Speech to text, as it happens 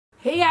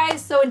Hey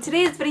guys, so in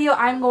today's video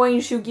I'm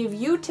going to give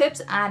you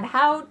tips on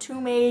how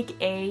to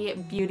make a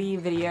beauty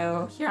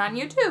video here on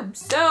YouTube.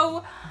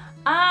 So,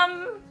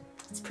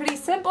 it's pretty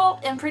simple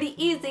and pretty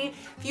easy.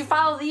 If you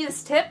follow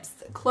these tips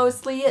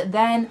closely,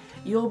 then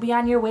you'll be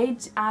on your way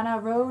on a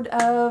road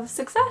of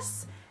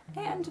success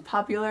and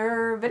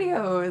popular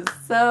videos.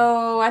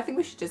 So I think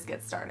we should just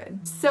get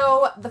started.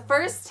 So the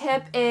first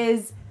tip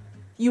is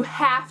you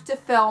have to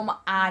film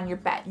on your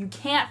bed. You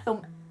can't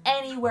film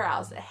anywhere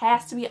else. It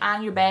has to be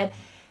on your bed.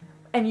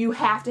 And you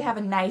have to have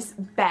a nice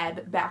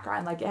bed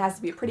background. Like, it has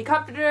to be a pretty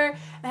comforter,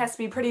 it has to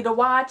be pretty to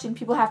watch, and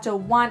people have to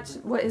want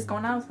what is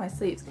going on with my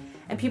sleeves.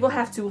 And people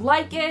have to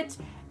like it,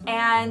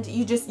 and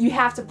you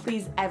have to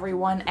please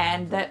everyone.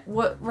 And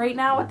right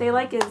now what they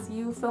like is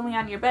you filming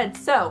on your bed.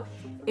 So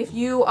if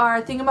you are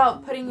thinking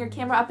about putting your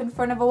camera up in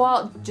front of a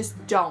wall, just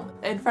don't.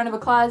 In front of a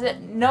closet,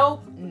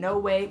 nope, no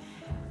way,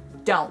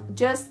 don't.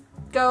 Just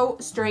go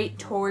straight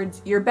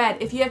towards your bed.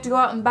 If you have to go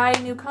out and buy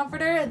a new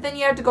comforter, then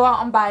you have to go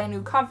out and buy a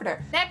new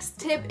comforter. Next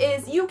tip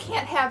is you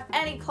can't have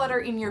any clutter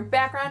in your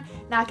background.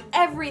 Knock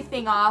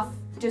everything off.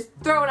 Just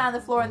throw it on the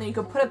floor and then you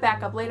can put it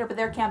back up later, but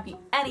there can't be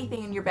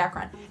anything in your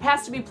background. It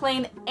has to be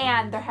plain,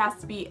 and there has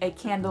to be a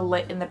candle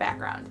lit in the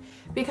background.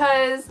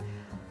 Because,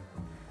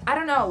 I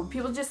don't know,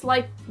 people just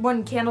like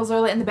when candles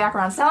are lit in the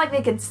background. It's not like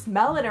they can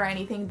smell it or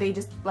anything, they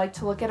just like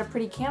to look at a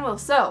pretty candle.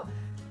 So,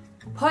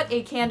 put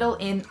a candle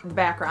in the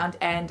background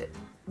and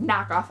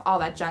knock off all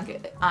that junk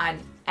on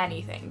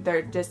anything.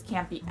 There just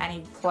can't be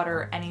any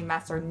clutter, any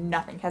mess, or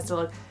nothing. It has to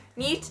look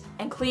neat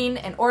and clean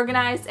and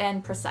organized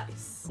and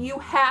precise. You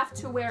have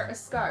to wear a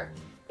scarf.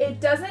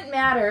 It doesn't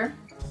matter.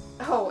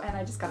 Oh, and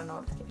I just got a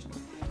notification.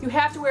 You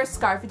have to wear a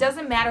scarf. It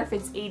doesn't matter if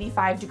it's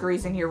 85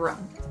 degrees in your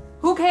room.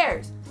 Who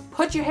cares?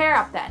 Put your hair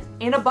up then,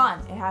 in a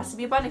bun. It has to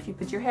be a bun if you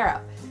put your hair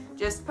up.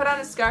 Just put on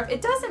a scarf.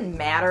 It doesn't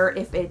matter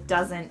if it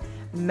doesn't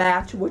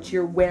match what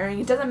you're wearing.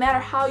 It doesn't matter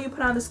how you put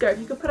on the scarf.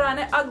 You could put on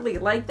it ugly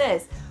like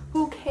this.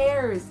 Who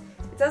cares?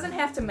 It doesn't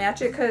have to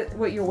match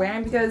what you're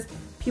wearing, because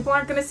people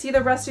aren't going to see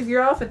the rest of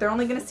your outfit. They're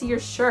only going to see your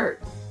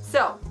shirt.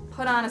 So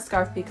put on a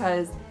scarf,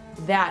 because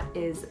that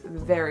is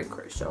very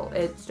crucial.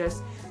 It's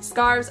just,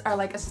 scarves are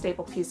like a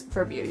staple piece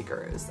for beauty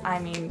gurus. I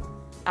mean,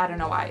 I don't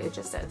know why, it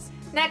just is.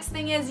 Next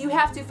thing is you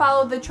have to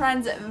follow the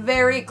trends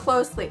very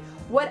closely.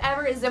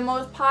 Whatever is the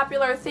most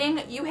popular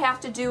thing you have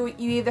to do,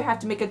 you either have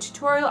to make a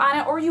tutorial on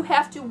it or you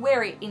have to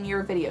wear it in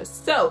your videos.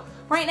 So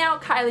right now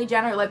Kylie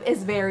Jenner lip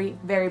is very,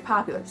 very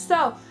popular.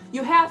 So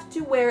you have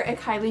to wear a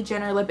Kylie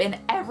Jenner lip in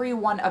every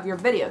one of your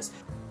videos.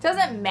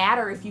 Doesn't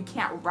matter if you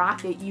can't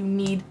rock it, you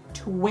need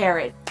to wear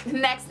it.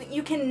 Next thing,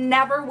 you can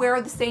never wear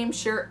the same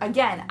shirt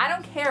again. I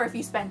don't care if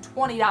you spend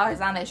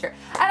 $20 on this shirt.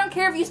 I don't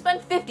care if you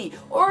spend $50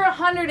 or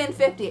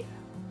 $150.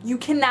 You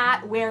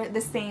cannot wear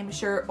the same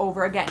shirt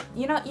over again.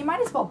 You know, you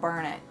might as well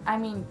burn it. I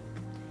mean,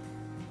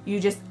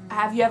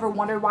 have you ever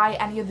wondered why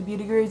any of the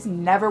beauty gurus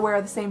never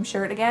wear the same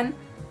shirt again?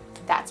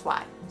 That's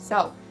why.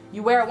 So,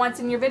 you wear it once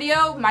in your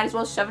video, might as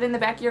well shove it in the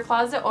back of your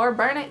closet or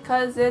burn it,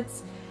 because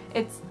it's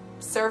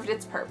served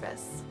its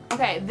purpose.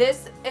 Okay,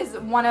 this is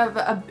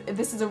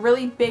a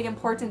really big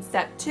important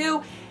step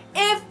too.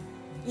 If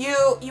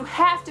you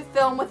have to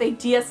film with a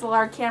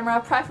DSLR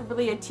camera,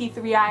 preferably a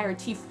T3i or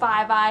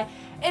T5i.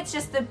 It's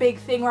just the big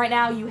thing right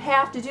now. You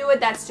have to do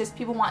it. That's just,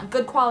 people want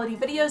good quality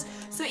videos.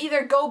 So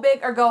either go big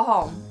or go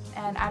home.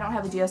 And I don't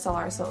have a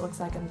DSLR, so it looks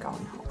like I'm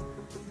going home.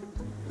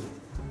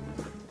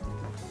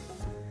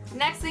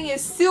 Next thing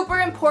is super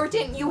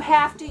important. You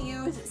have to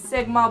use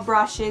Sigma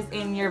brushes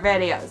in your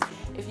videos.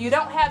 If you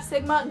don't have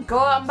Sigma, go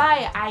out and buy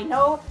it. I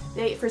know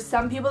for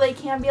some people they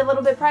can be a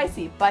little bit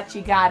pricey, but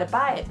you gotta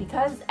buy it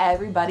because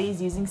everybody's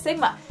using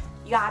Sigma.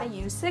 You gotta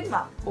use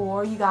Sigma,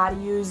 or you gotta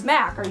use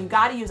MAC, or you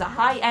gotta use a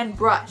high-end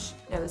brush.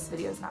 No, this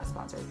video is not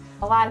sponsored.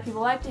 A lot of people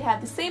like to have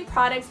the same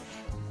products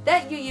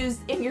that you use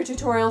in your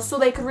tutorials so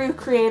they could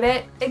recreate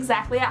it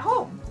exactly at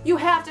home. You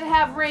have to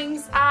have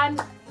rings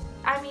on.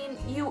 I mean,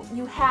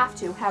 you have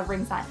to have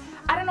rings on.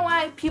 I don't know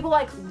why people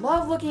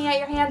love looking at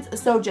your hands,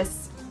 so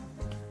just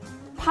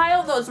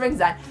pile those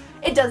rings on.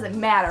 It doesn't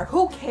matter.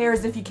 Who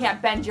cares if you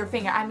can't bend your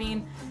finger? I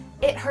mean,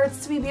 it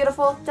hurts to be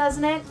beautiful,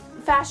 doesn't it?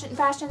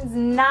 Fashion's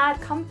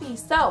not comfy,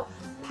 so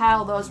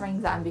pile those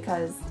rings on,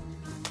 because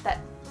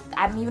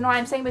I don't even know why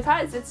I'm saying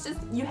because. It's just,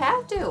 you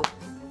have to.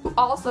 You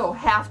also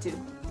have to.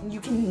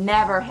 You can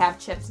never have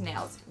chipped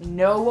nails.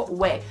 No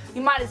way.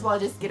 You might as well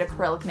just get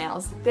acrylic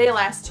nails. They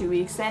last 2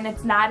 weeks and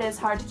it's not as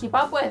hard to keep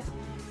up with.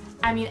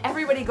 I mean,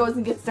 everybody goes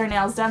and gets their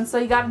nails done, so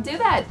you gotta do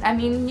that. I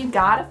mean, you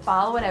gotta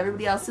follow what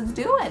everybody else is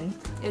doing.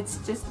 It's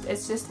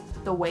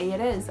just the way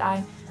it is.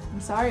 I'm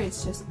sorry,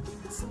 it's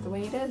the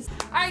way it is.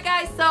 Alright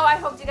guys, so I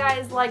hope you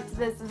guys liked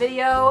this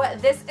video.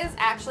 This is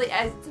actually,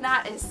 it's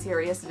not a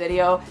serious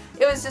video.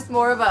 It was just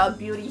more of a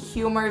beauty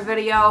humor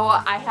video.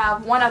 I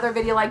have one other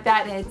video like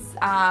that, and it's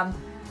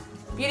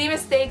beauty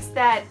mistakes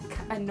that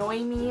annoy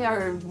me,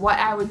 or what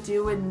I would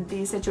do in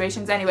these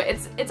situations. Anyway,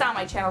 it's on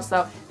my channel,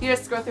 so if you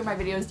just scroll through my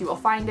videos, you will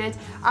find it.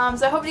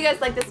 So I hope you guys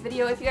like this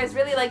video. If you guys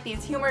really like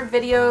these humor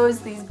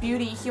videos, these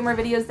beauty humor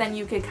videos, then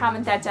you could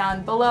comment that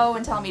down below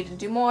and tell me to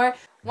do more.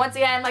 Once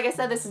again, like I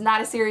said, this is not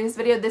a serious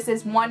video. This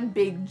is one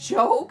big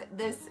joke.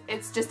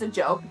 It's just a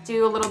joke.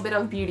 Do a little bit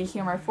of beauty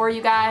humor for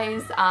you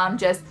guys.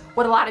 Just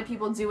what a lot of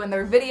people do in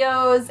their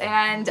videos,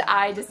 and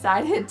I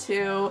decided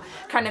to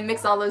kind of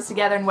mix all those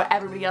together and what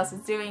everybody else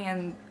is doing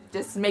and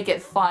just make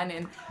it fun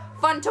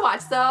to watch.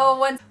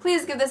 So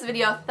please give this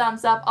video a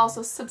thumbs up.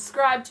 Also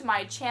subscribe to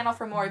my channel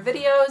for more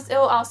videos. It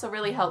will also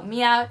really help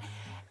me out.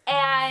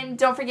 And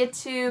don't forget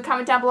to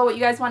comment down below what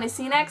you guys want to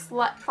see next.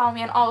 Follow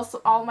me on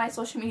all my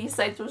social media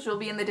sites, which will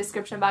be in the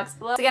description box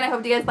below. So again, I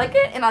hope you guys like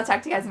it, and I'll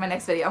talk to you guys in my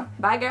next video.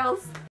 Bye, girls!